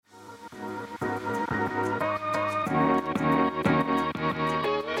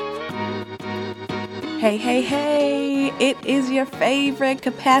Hey, hey, hey, it is your favorite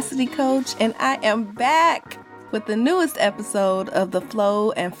capacity coach, and I am back with the newest episode of the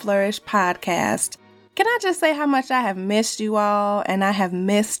Flow and Flourish podcast. Can I just say how much I have missed you all, and I have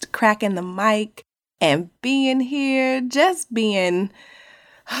missed cracking the mic and being here, just being,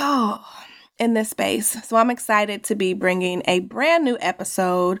 in this space. So I'm excited to be bringing a brand new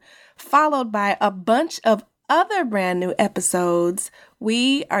episode, followed by a bunch of other brand new episodes.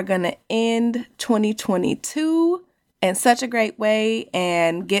 We are going to end 2022 in such a great way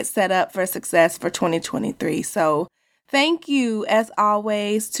and get set up for success for 2023. So thank you, as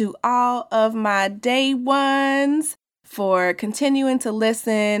always, to all of my day ones for continuing to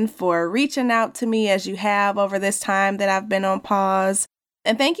listen, for reaching out to me as you have over this time that I've been on pause.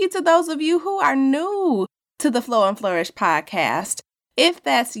 And thank you to those of you who are new to the Flow and Flourish podcast. If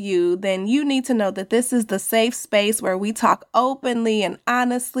that's you, then you need to know that this is the safe space where we talk openly and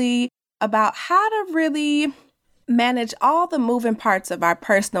honestly about how to really manage all the moving parts of our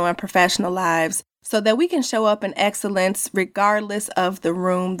personal and professional lives so that we can show up in excellence regardless of the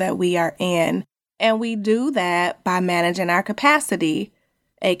room that we are in. And we do that by managing our capacity,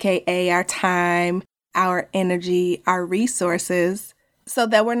 aka our time, our energy, our resources, so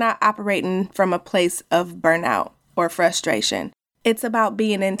that we're not operating from a place of burnout or frustration. It's about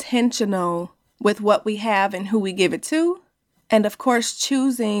being intentional with what we have and who we give it to, and of course,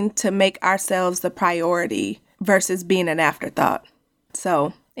 choosing to make ourselves the priority versus being an afterthought.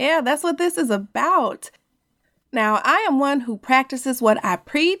 So, yeah, that's what this is about. Now, I am one who practices what I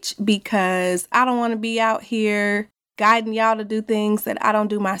preach because I don't want to be out here guiding y'all to do things that I don't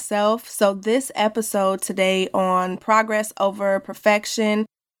do myself. So this episode today on progress over perfection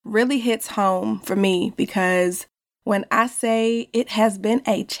really hits home for me because when I say it has been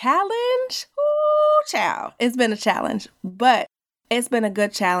a challenge, child, it's been a challenge, but it's been a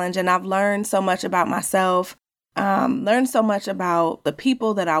good challenge. And I've learned so much about myself, learned so much about the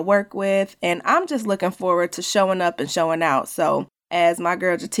people that I work with. And I'm just looking forward to showing up and showing out. So as my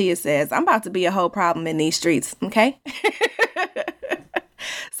girl Jatia says, I'm about to be a whole problem in these streets. Okay.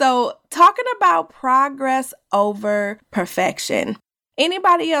 So talking about progress over perfection.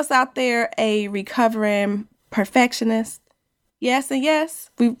 Anybody else out there a recovering perfectionist? Yes and yes.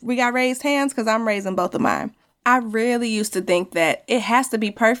 We got raised hands because I'm raising both of mine. I really used to think that it has to be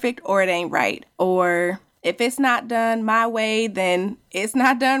perfect or it ain't right. Or if it's not done my way, then it's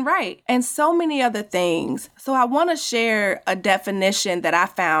not done right. And so many other things. So I want to share a definition that I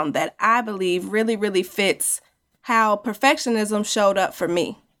found that I believe really, really fits how perfectionism showed up for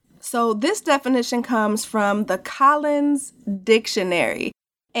me. So this definition comes from the Collins Dictionary.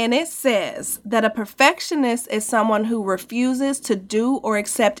 And it says that a perfectionist is someone who refuses to do or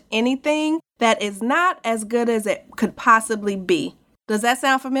accept anything that is not as good as it could possibly be. Does that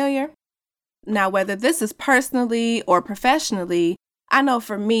sound familiar? Now, whether this is personally or professionally, I know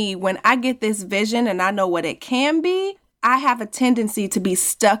for me, when I get this vision and I know what it can be, I have a tendency to be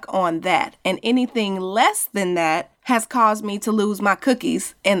stuck on that. And anything less than that has caused me to lose my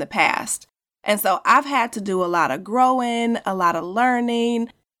cookies in the past. And so I've had to do a lot of growing, a lot of learning.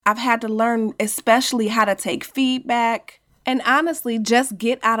 I've had to learn especially how to take feedback and honestly just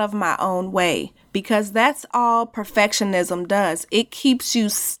get out of my own way because that's all perfectionism does. It keeps you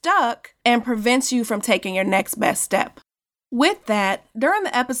stuck and prevents you from taking your next best step. With that, during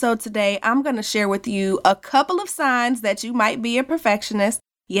the episode today, I'm going to share with you a couple of signs that you might be a perfectionist.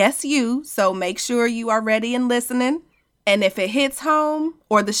 Yes, you. So make sure you are ready and listening. And if it hits home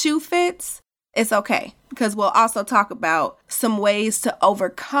or the shoe fits, it's okay, because we'll also talk about some ways to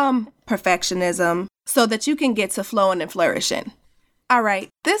overcome perfectionism so that you can get to flowing and flourishing. All right,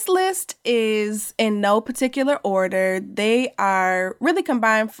 this list is in no particular order. They are really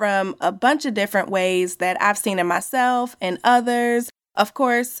combined from a bunch of different ways that I've seen in myself and others. Of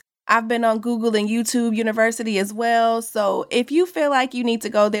course, I've been on Google and YouTube University as well. So if you feel like you need to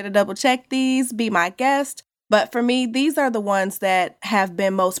go there to double check these, be my guest. But for me, these are the ones that have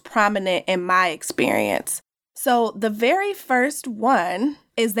been most prominent in my experience. So the very first one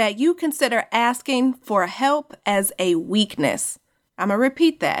is that you consider asking for help as a weakness. I'm going to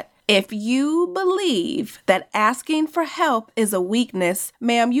repeat that. If you believe that asking for help is a weakness,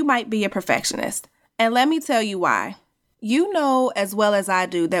 ma'am, you might be a perfectionist. And let me tell you why. You know as well as I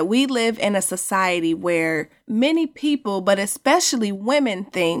do that we live in a society where many people, but especially women,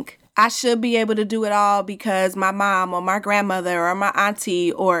 think I should be able to do it all because my mom or my grandmother or my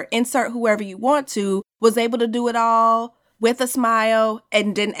auntie or insert whoever you want to was able to do it all with a smile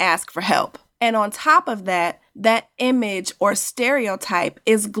and didn't ask for help. And on top of that, that image or stereotype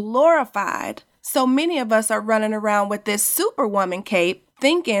is glorified. So many of us are running around with this superwoman cape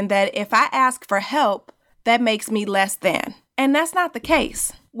thinking that if I ask for help, that makes me less than. And that's not the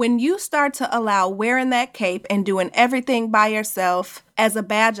case. When you start to allow wearing that cape and doing everything by yourself as a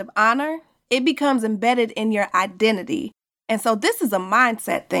badge of honor, it becomes embedded in your identity. And so this is a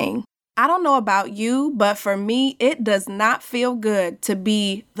mindset thing. I don't know about you, but for me, it does not feel good to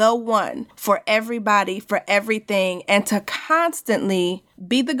be the one for everybody, for everything, and to constantly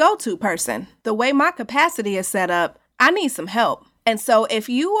be the go-to person. The way my capacity is set up, I need some help. And so if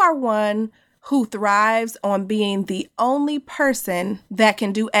you are one who thrives on being the only person that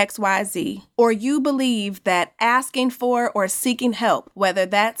can do X, Y, Z, or you believe that asking for or seeking help, whether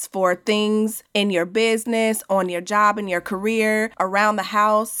that's for things in your business, on your job, in your career, around the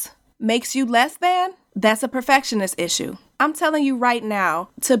house, makes you less than, that's a perfectionist issue. I'm telling you right now,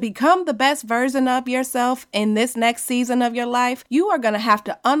 to become the best version of yourself in this next season of your life, you are going to have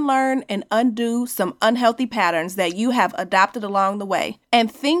to unlearn and undo some unhealthy patterns that you have adopted along the way.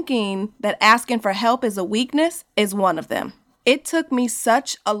 And thinking that asking for help is a weakness is one of them. It took me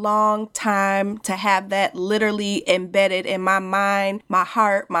such a long time to have that literally embedded in my mind, my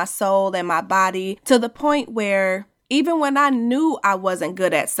heart, my soul, and my body, to the point where even when I knew I wasn't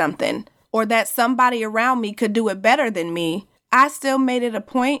good at something, or that somebody around me could do it better than me, I still made it a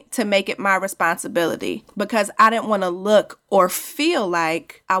point to make it my responsibility because I didn't want to look or feel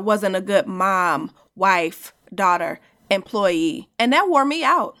like I wasn't a good mom, wife, daughter, employee. And that wore me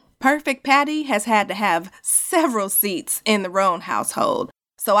out. Perfect Patty has had to have several seats in the Roan household.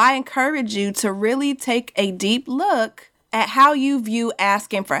 So I encourage you to really take a deep look at how you view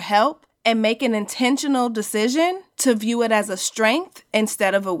asking for help and make an intentional decision to view it as a strength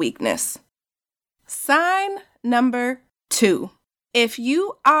instead of a weakness. Sign number 2. If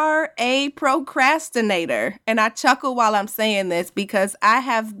you are a procrastinator, and I chuckle while I'm saying this because I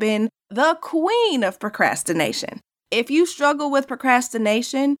have been the queen of procrastination. If you struggle with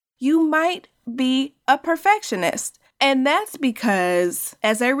procrastination, you might be a perfectionist. And that's because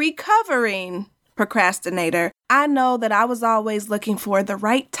as a recovering procrastinator, I know that I was always looking for the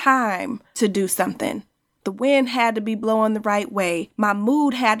right time to do something. The wind had to be blowing the right way. My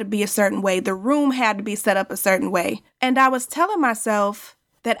mood had to be a certain way. The room had to be set up a certain way. And I was telling myself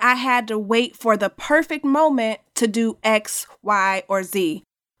that I had to wait for the perfect moment to do X, Y, or Z.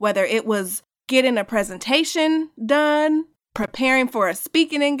 Whether it was getting a presentation done, preparing for a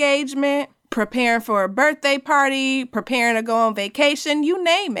speaking engagement, preparing for a birthday party, preparing to go on vacation, you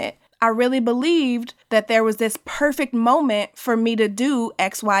name it. I really believed that there was this perfect moment for me to do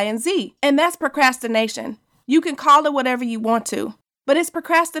X, Y, and Z. And that's procrastination. You can call it whatever you want to, but it's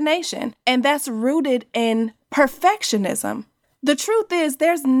procrastination. And that's rooted in perfectionism. The truth is,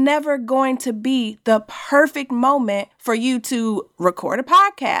 there's never going to be the perfect moment for you to record a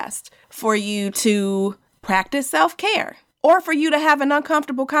podcast, for you to practice self-care, or for you to have an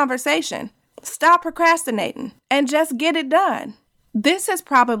uncomfortable conversation. Stop procrastinating and just get it done. This has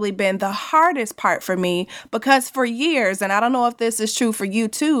probably been the hardest part for me because for years, and I don't know if this is true for you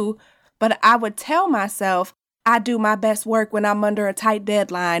too, but I would tell myself, I do my best work when I'm under a tight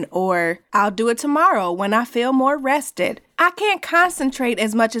deadline, or I'll do it tomorrow when I feel more rested. I can't concentrate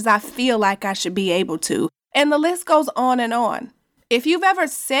as much as I feel like I should be able to. And the list goes on and on. If you've ever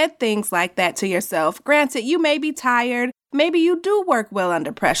said things like that to yourself, granted, you may be tired, maybe you do work well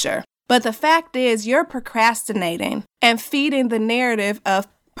under pressure. But the fact is, you're procrastinating and feeding the narrative of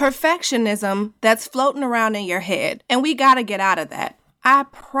perfectionism that's floating around in your head. And we got to get out of that. I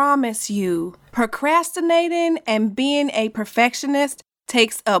promise you, procrastinating and being a perfectionist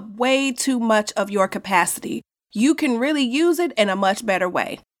takes up way too much of your capacity. You can really use it in a much better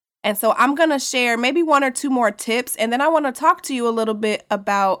way. And so I'm going to share maybe 1 or 2 more tips. And then I want to talk to you a little bit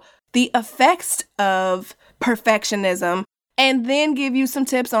about the effects of perfectionism, and then give you some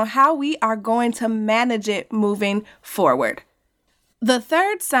tips on how we are going to manage it moving forward. The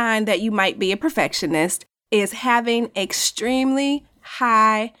third sign that you might be a perfectionist is having extremely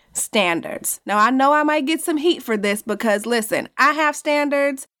high standards. Now, I know I might get some heat for this because, listen, I have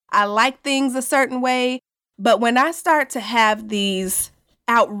standards. I like things a certain way. But when I start to have these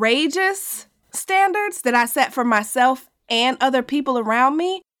outrageous standards that I set for myself and other people around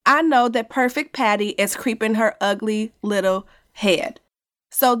me, I know that Perfect Patty is creeping her ugly little head.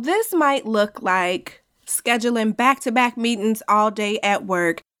 So this might look like scheduling back-to-back meetings all day at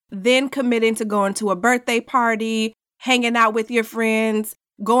work, then committing to going to a birthday party, hanging out with your friends,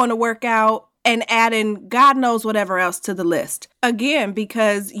 going to work out, and adding God knows whatever else to the list. Again,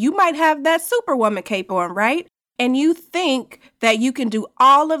 because you might have that Superwoman cape on, right? And you think that you can do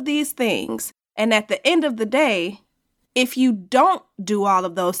all of these things. And at the end of the day, if you don't do all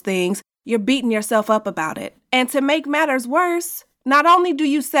of those things, you're beating yourself up about it. And to make matters worse, Not only do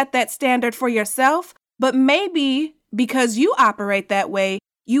you set that standard for yourself, but maybe because you operate that way,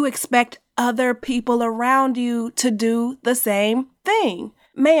 you expect other people around you to do the same thing.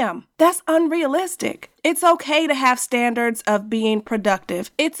 Ma'am, that's unrealistic. It's okay to have standards of being productive.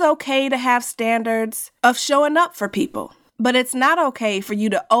 It's okay to have standards of showing up for people. But it's not okay for you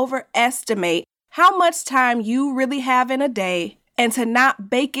to overestimate how much time you really have in a day and to not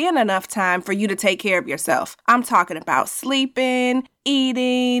bake in enough time for you to take care of yourself. I'm talking about sleeping,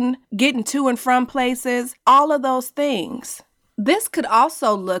 eating, getting to and from places, all of those things. This could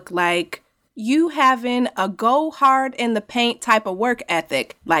also look like you having a go hard in the paint type of work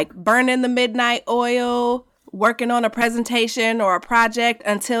ethic, like burning the midnight oil, working on a presentation or a project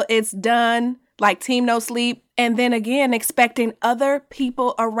until it's done, like Team No Sleep, and then again expecting other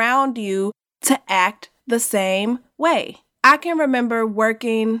people around you to act the same way. I can remember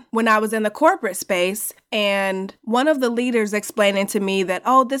working when I was in the corporate space and one of the leaders explaining to me that,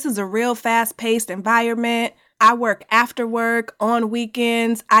 oh, this is a real fast-paced environment. I work after work, on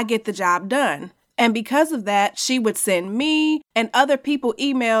weekends, I get the job done. And because of that, she would send me and other people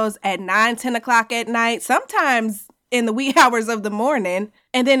emails at 9, 10 o'clock at night, sometimes in the wee hours of the morning,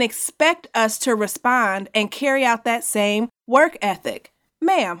 and then expect us to respond and carry out that same work ethic.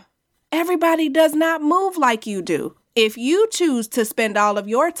 Ma'am, everybody does not move like you do. If you choose to spend all of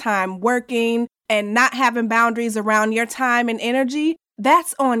your time working and not having boundaries around your time and energy,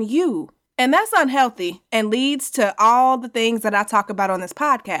 that's on you. And that's unhealthy and leads to all the things that I talk about on this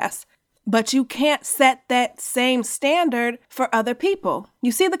podcast. But you can't set that same standard for other people.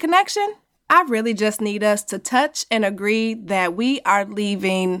 You see the connection? I really just need us to touch and agree that we are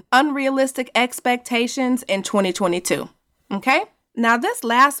leaving unrealistic expectations in 2022. Okay? Now, this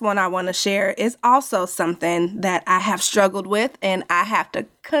last one I want to share is also something that I have struggled with and I have to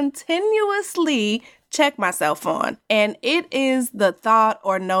continuously check myself on. And it is the thought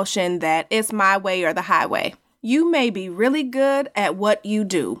or notion that it's my way or the highway. You may be really good at what you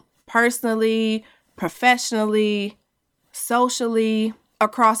do, personally, professionally, socially,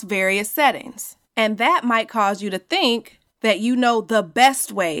 across various settings. And that might cause you to think that you know the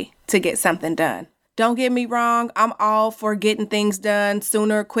best way to get something done. Don't get me wrong, I'm all for getting things done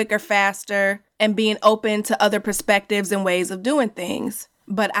sooner, quicker, faster, and being open to other perspectives and ways of doing things.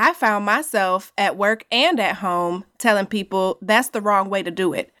 But I found myself at work and at home telling people that's the wrong way to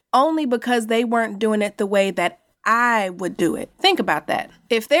do it, only because they weren't doing it the way that I would do it. Think about that.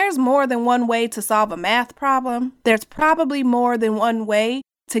 If there's more than one way to solve a math problem, there's probably more than one way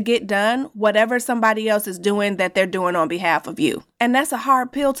to get done whatever somebody else is doing that they're doing on behalf of you. And that's a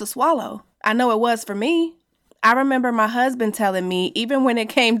hard pill to swallow. I know it was for me. I remember my husband telling me, even when it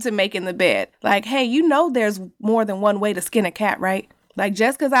came to making the bed, like, hey, you know there's more than one way to skin a cat, right? Like,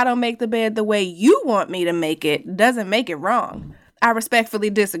 just because I don't make the bed the way you want me to make it doesn't make it wrong. I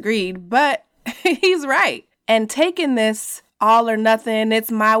respectfully disagreed, but he's right. And taking this all or nothing,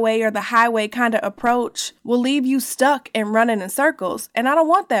 it's my way or the highway kind of approach will leave you stuck and running in circles. And I don't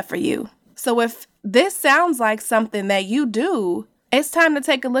want that for you. So if this sounds like something that you do, it's time to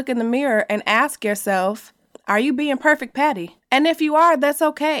take a look in the mirror and ask yourself, are you being perfect, Patty? And if you are, that's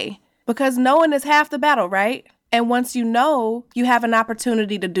okay, because knowing is half the battle, right? And once you know, you have an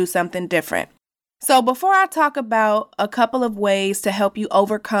opportunity to do something different. So before I talk about a couple of ways to help you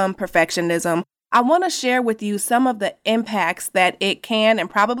overcome perfectionism, I want to share with you some of the impacts that it can and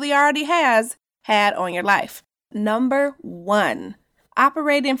probably already has had on your life. Number 1,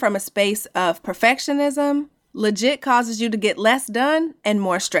 operating from a space of perfectionism legit causes you to get less done and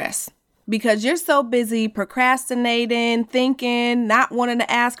more stress because you're so busy procrastinating, thinking, not wanting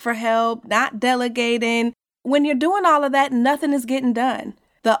to ask for help, not delegating. When you're doing all of that, nothing is getting done.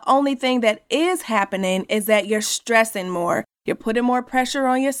 The only thing that is happening is that you're stressing more. You're putting more pressure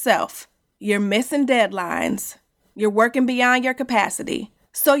on yourself. You're missing deadlines. You're working beyond your capacity.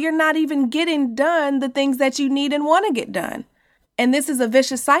 So you're not even getting done the things that you need and want to get done. And this is a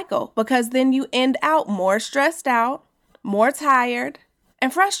vicious cycle because then you end out more stressed out, more tired,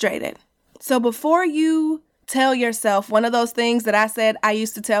 and frustrated. So before you tell yourself one of those things that I said I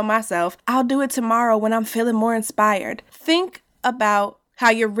used to tell myself, I'll do it tomorrow when I'm feeling more inspired. Think about how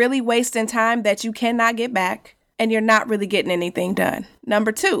you're really wasting time that you cannot get back and you're not really getting anything done.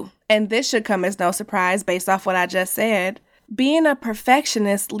 Number 2, and this should come as no surprise based off what I just said, being a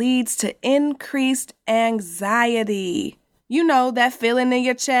perfectionist leads to increased anxiety. You know, that feeling in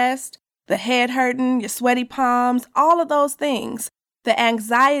your chest, the head hurting, your sweaty palms, all of those things. The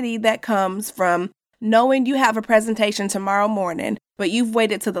anxiety that comes from knowing you have a presentation tomorrow morning, but you've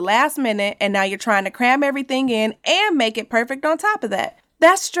waited to the last minute and now you're trying to cram everything in and make it perfect on top of that.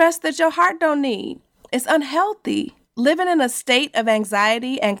 That's stress that your heart don't need. It's unhealthy. Living in a state of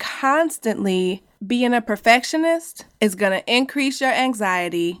anxiety and constantly being a perfectionist is going to increase your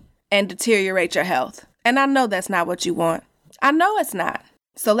anxiety and deteriorate your health. And I know that's not what you want. I know it's not.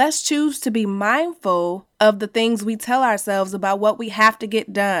 So let's choose to be mindful of the things we tell ourselves about what we have to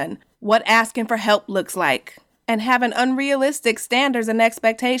get done, what asking for help looks like, and having unrealistic standards and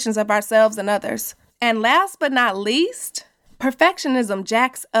expectations of ourselves and others. And last but not least, perfectionism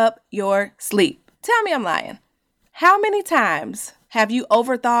jacks up your sleep. Tell me I'm lying. How many times have you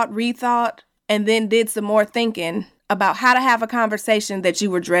overthought, rethought, and then did some more thinking about how to have a conversation that you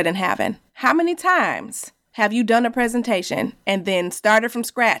were dreading having? How many times have you done a presentation and then started from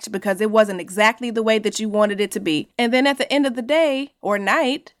scratch because it wasn't exactly the way that you wanted it to be? And then at the end of the day or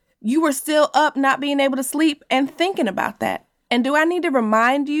night, you were still up not being able to sleep and thinking about that. And do I need to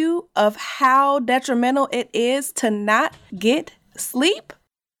remind you of how detrimental it is to not get sleep?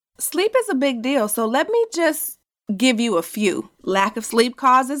 Sleep is a big deal, so let me just give you a few. Lack of sleep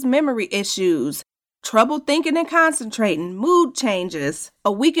causes memory issues, trouble thinking and concentrating, mood changes,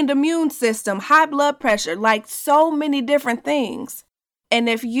 a weakened immune system, high blood pressure, like so many different things. And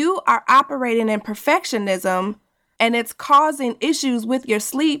if you are operating in perfectionism and it's causing issues with your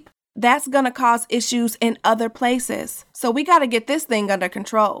sleep, that's going to cause issues in other places. So we got to get this thing under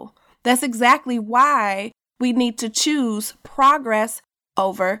control. That's exactly why we need to choose progress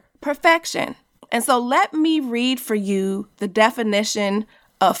over perfection. And so let me read for you the definition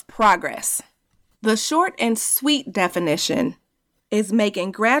of progress. The short and sweet definition is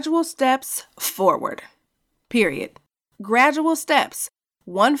making gradual steps forward. Period. Gradual steps,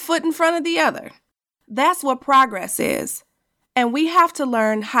 one foot in front of the other. That's what progress is. And we have to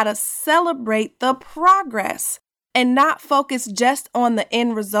learn how to celebrate the progress and not focus just on the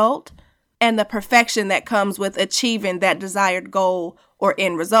end result and the perfection that comes with achieving that desired goal or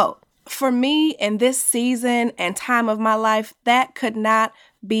end result. For me, in this season and time of my life, that could not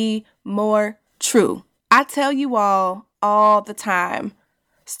be more true. I tell you all the time,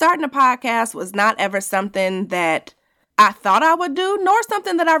 starting a podcast was not ever something that I thought I would do, nor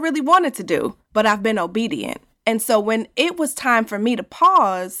something that I really wanted to do, but I've been obedient. And so when it was time for me to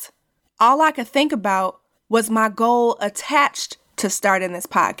pause, all I could think about was my goal attached to starting this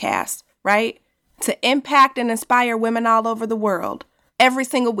podcast, right? To impact and inspire women all over the world every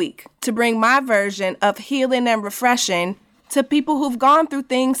single week, to bring my version of healing and refreshing to people who've gone through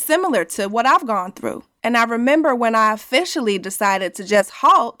things similar to what I've gone through. And I remember when I officially decided to just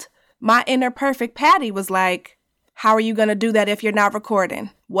halt, my inner perfect Patty was like, how are you going to do that if you're not recording?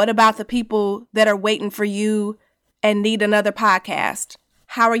 What about the people that are waiting for you and need another podcast?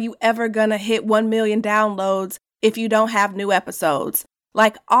 How are you ever going to hit 1 million downloads if you don't have new episodes?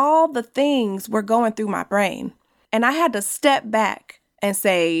 Like, all the things were going through my brain. And I had to step back and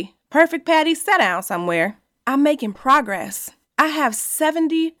say, Perfect Patty, sit down somewhere. I'm making progress. I have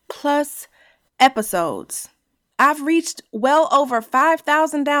 70 plus episodes. I've reached well over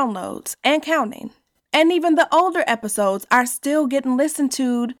 5,000 downloads and counting. And even the older episodes are still getting listened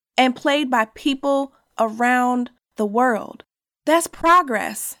to and played by people around the world. That's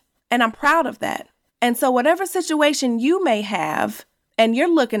progress. And I'm proud of that. And so whatever situation you may have, and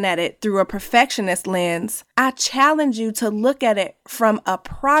you're looking at it through a perfectionist lens, I challenge you to look at it from a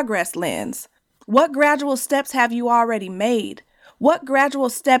progress lens. What gradual steps have you already made? What gradual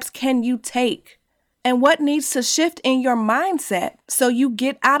steps can you take? And what needs to shift in your mindset so you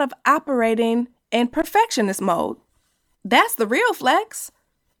get out of operating in perfectionist mode? That's the real flex.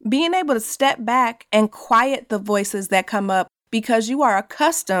 Being able to step back and quiet the voices that come up because you are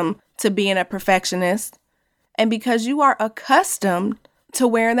accustomed to being a perfectionist and because you are accustomed to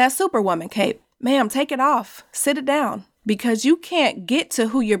wearing that Superwoman cape. Ma'am, take it off. Sit it down. Because you can't get to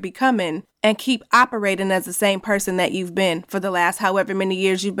who you're becoming and keep operating as the same person that you've been for the last however many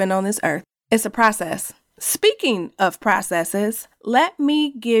years you've been on this earth. It's a process. Speaking of processes, let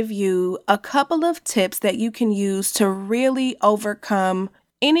me give you a couple of tips that you can use to really overcome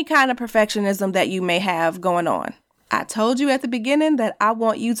any kind of perfectionism that you may have going on. I told you at the beginning that I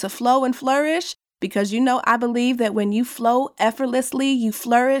want you to flow and flourish because I believe that when you flow effortlessly, you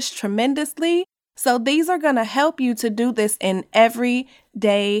flourish tremendously. So these are going to help you to do this in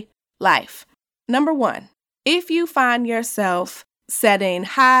everyday life. Number 1, if you find yourself setting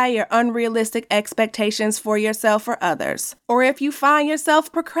high or unrealistic expectations for yourself or others, or if you find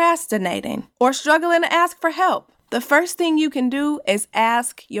yourself procrastinating or struggling to ask for help, the first thing you can do is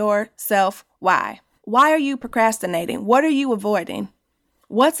ask yourself why. Why are you procrastinating? What are you avoiding?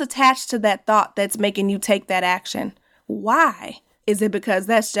 What's attached to that thought that's making you take that action? Why? Is it because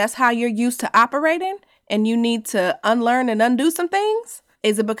that's just how you're used to operating and you need to unlearn and undo some things?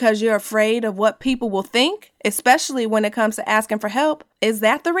 Is it because you're afraid of what people will think, especially when it comes to asking for help? Is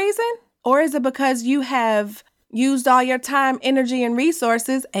that the reason? Or is it because you have used all your time, energy, and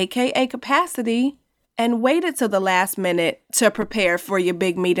resources, aka capacity, and waited till the last minute to prepare for your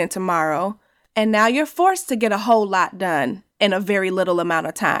big meeting tomorrow, and now you're forced to get a whole lot done in a very little amount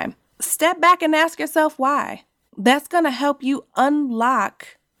of time? Step back and ask yourself why. That's going to help you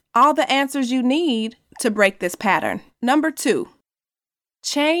unlock all the answers you need to break this pattern. Number 2,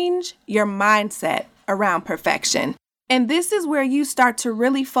 change your mindset around perfection. And this is where you start to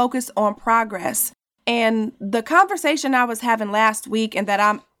really focus on progress. And the conversation I was having last week, and that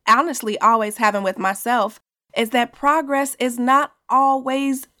I'm honestly always having with myself, is that progress is not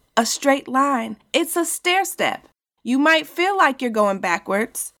always a straight line. It's a stair step. You might feel like you're going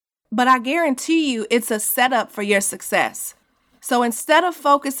backwards, but I guarantee you it's a setup for your success. So instead of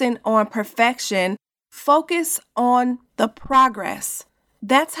focusing on perfection, focus on the progress.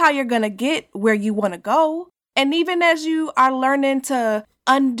 That's how you're going to get where you want to go. And even as you are learning to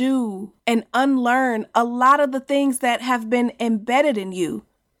undo and unlearn a lot of the things that have been embedded in you,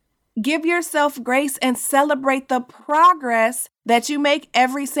 give yourself grace and celebrate the progress that you make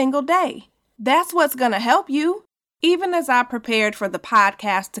every single day. That's what's going to help you. Even as I prepared for the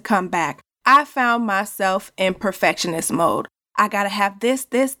podcast to come back, I found myself in perfectionist mode. I got to have this,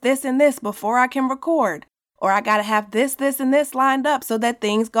 and this before I can record. Or I got to have this, and this lined up so that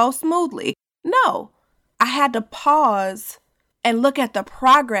things go smoothly. No, I had to pause and look at the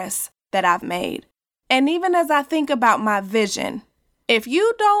progress that I've made. And even as I think about my vision, if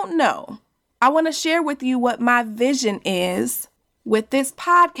you don't know, I want to share with you what my vision is with this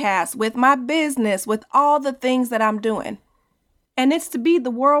podcast, with my business, with all the things that I'm doing. And it's to be the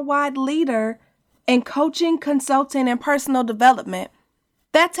worldwide leader in coaching, consulting, and personal development.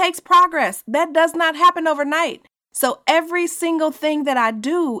 That takes progress. That does not happen overnight. So every single thing that I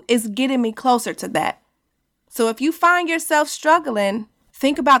do is getting me closer to that. So if you find yourself struggling,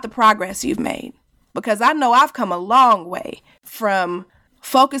 think about the progress you've made. Because I know I've come a long way from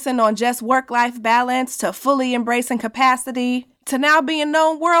focusing on just work-life balance to fully embracing capacity to now being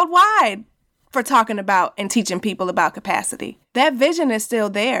known worldwide for talking about and teaching people about capacity. That vision is still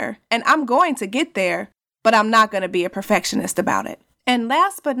there, and I'm going to get there, but I'm not going to be a perfectionist about it. And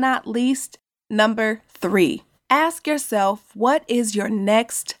last but not least, number 3, ask yourself, what is your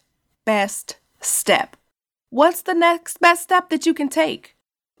next best step? What's the next best step that you can take?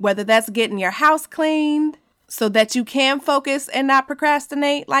 Whether that's getting your house cleaned so that you can focus and not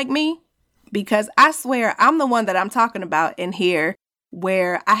procrastinate like me. Because I swear I'm the one that I'm talking about in here,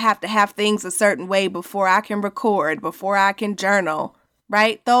 where I have to have things a certain way before I can record, before I can journal,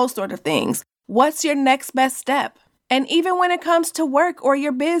 right? Those sort of things. What's your next best step? And even when it comes to work or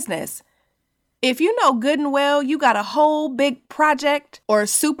your business, if you know good and well you got a whole big project or a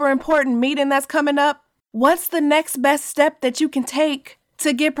super important meeting that's coming up, what's the next best step that you can take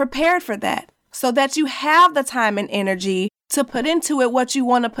to get prepared for that so that you have the time and energy to put into it what you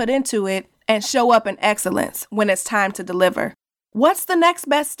want to put into it and show up in excellence when it's time to deliver? What's the next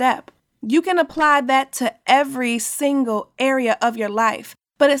best step? You can apply that to every single area of your life,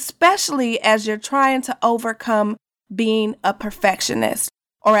 but especially as you're trying to overcome being a perfectionist,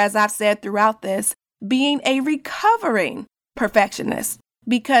 or as I've said throughout this, being a recovering perfectionist.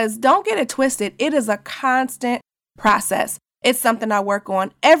 Because don't get it twisted, it is a constant process. It's something I work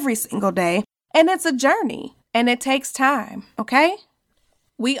on every single day, and it's a journey, and it takes time, okay?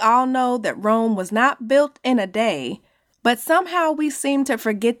 We all know that Rome was not built in a day, but somehow we seem to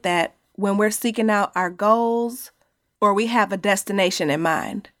forget that when we're seeking out our goals or we have a destination in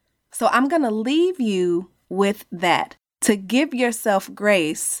mind. So I'm going to leave you with that, to give yourself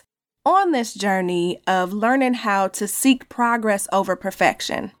grace on this journey of learning how to seek progress over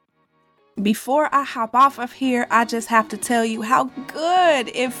perfection. Before I hop off of here, I just have to tell you how good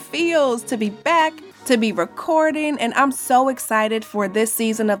it feels to be back, to be recording, and I'm so excited for this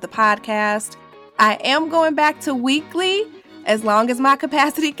season of the podcast. I am going back to weekly as long as my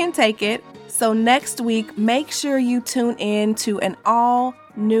capacity can take it. So next week, make sure you tune in to an all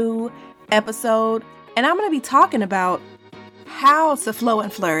new episode. And I'm going to be talking about how to flow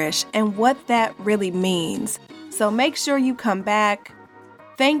and flourish and what that really means. So make sure you come back.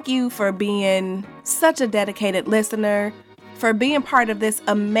 Thank you for being such a dedicated listener, for being part of this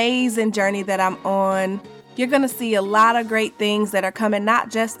amazing journey that I'm on. You're going to see a lot of great things that are coming,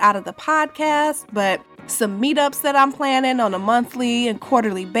 not just out of the podcast, but some meetups that I'm planning on a monthly and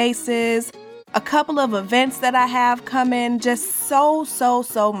quarterly basis, a couple of events that I have coming, just so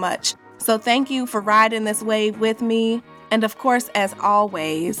much. So thank you for riding this wave with me. And of course, as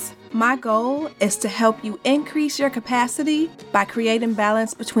always, My goal is to help you increase your capacity by creating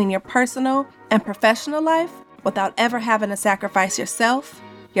balance between your personal and professional life without ever having to sacrifice yourself,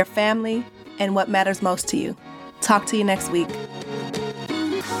 your family, and what matters most to you. Talk to you next week.